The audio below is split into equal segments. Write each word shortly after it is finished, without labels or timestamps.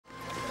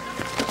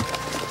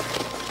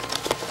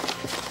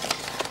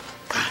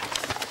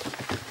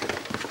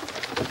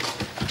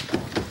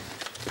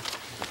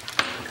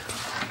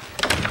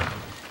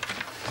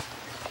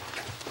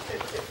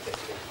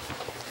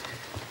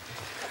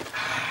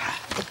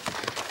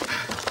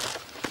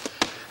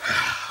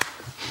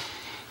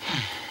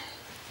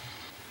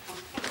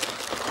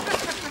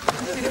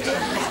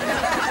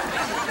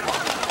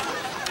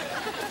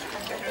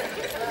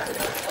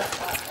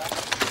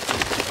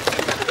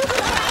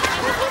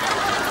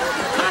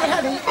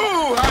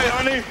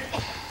Johnny,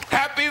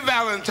 happy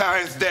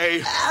Valentine's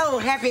Day. Oh,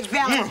 happy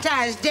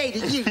Valentine's Day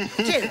to you,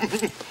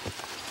 too.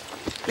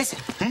 Listen,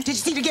 did you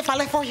see the gift I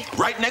left for you?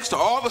 Right next to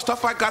all the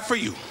stuff I got for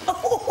you.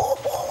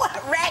 Oh,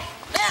 right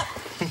up.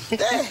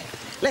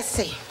 Let's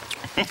see.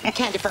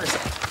 Candy first.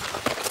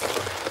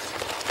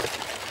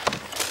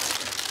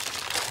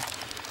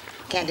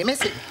 Candy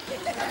missing.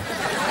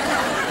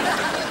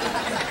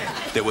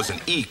 There was an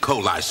E.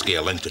 coli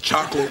scale into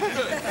chocolate,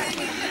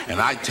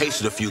 and I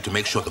tasted a few to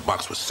make sure the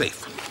box was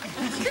safe.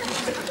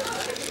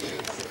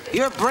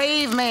 You're a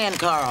brave man,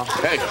 Carl.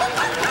 Hey,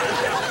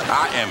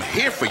 I am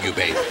here for you,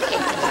 baby.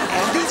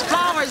 And these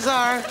flowers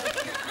are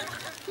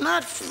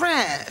not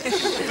fresh.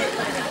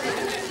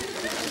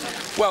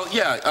 Well,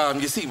 yeah,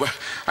 you see,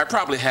 I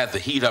probably had the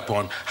heat up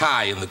on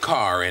high in the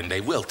car and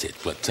they wilted,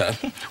 but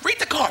read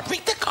the card,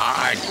 read the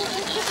card.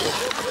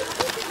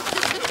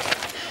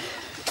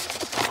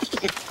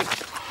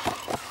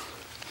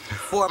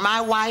 For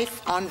my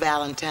wife on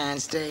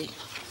Valentine's Day.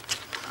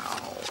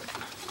 Oh.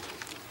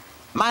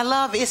 My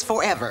love is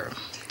forever,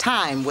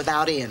 time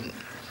without end.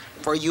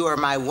 For you are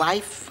my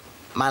wife,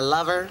 my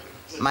lover,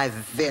 my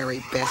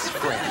very best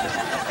friend.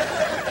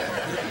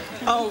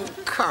 Oh,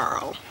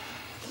 Carl,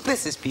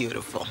 this is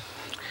beautiful.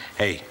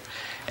 Hey,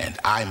 and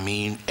I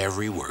mean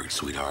every word,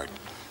 sweetheart.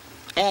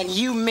 And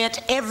you meant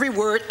every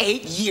word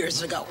 8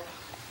 years ago.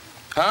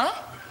 Huh?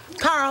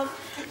 Carl,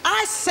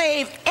 I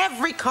save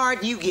every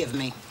card you give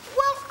me.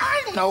 Well,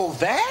 I know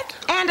that.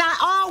 And I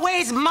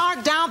always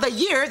mark down the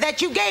year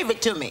that you gave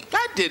it to me.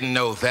 I didn't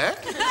know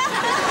that.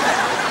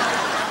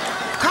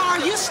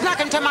 Carl, you snuck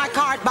into my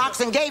card box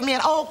and gave me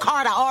an old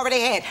card I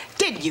already had,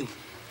 didn't you?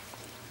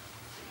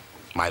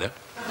 Might have.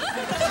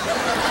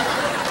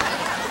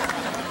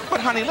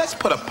 But, honey, let's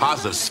put a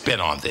positive spin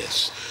on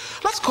this.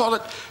 Let's call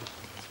it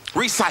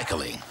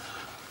recycling.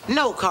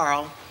 No,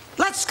 Carl.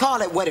 Let's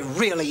call it what it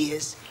really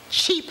is.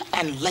 Cheap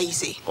and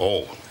lazy.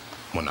 Oh,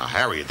 well, now,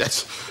 Harriet,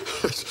 that's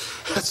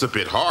a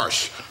bit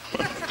harsh.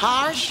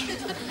 Harsh?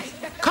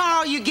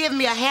 Carl, you give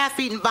me a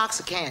half-eaten box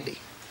of candy.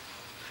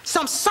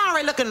 Some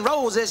sorry-looking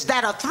roses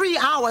that are 3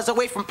 hours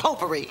away from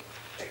potpourri.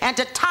 And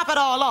to top it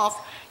all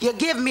off, you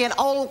give me an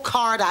old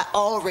card I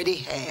already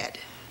had.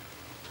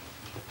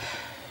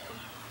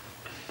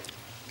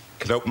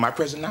 Can I open my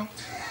present now?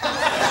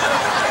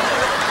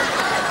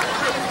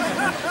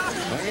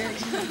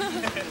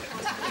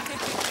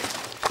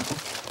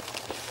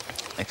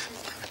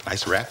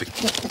 Nice wrapping.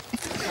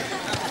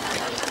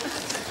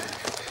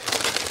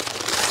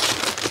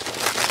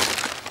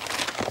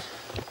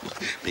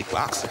 Big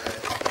box.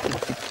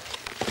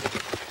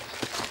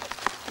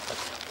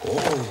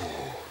 Oh.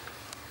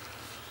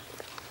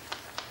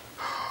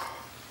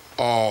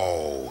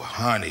 Oh,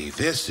 honey,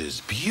 this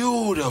is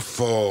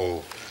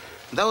beautiful.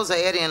 Those are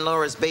Eddie and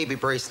Laura's baby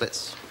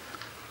bracelets.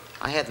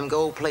 I had them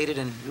gold-plated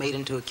and made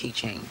into a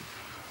keychain.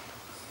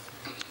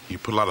 You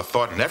put a lot of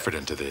thought and effort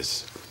into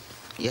this.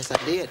 Yes, I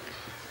did.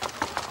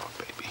 Oh,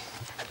 baby.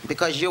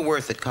 Because you're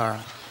worth it, Carl.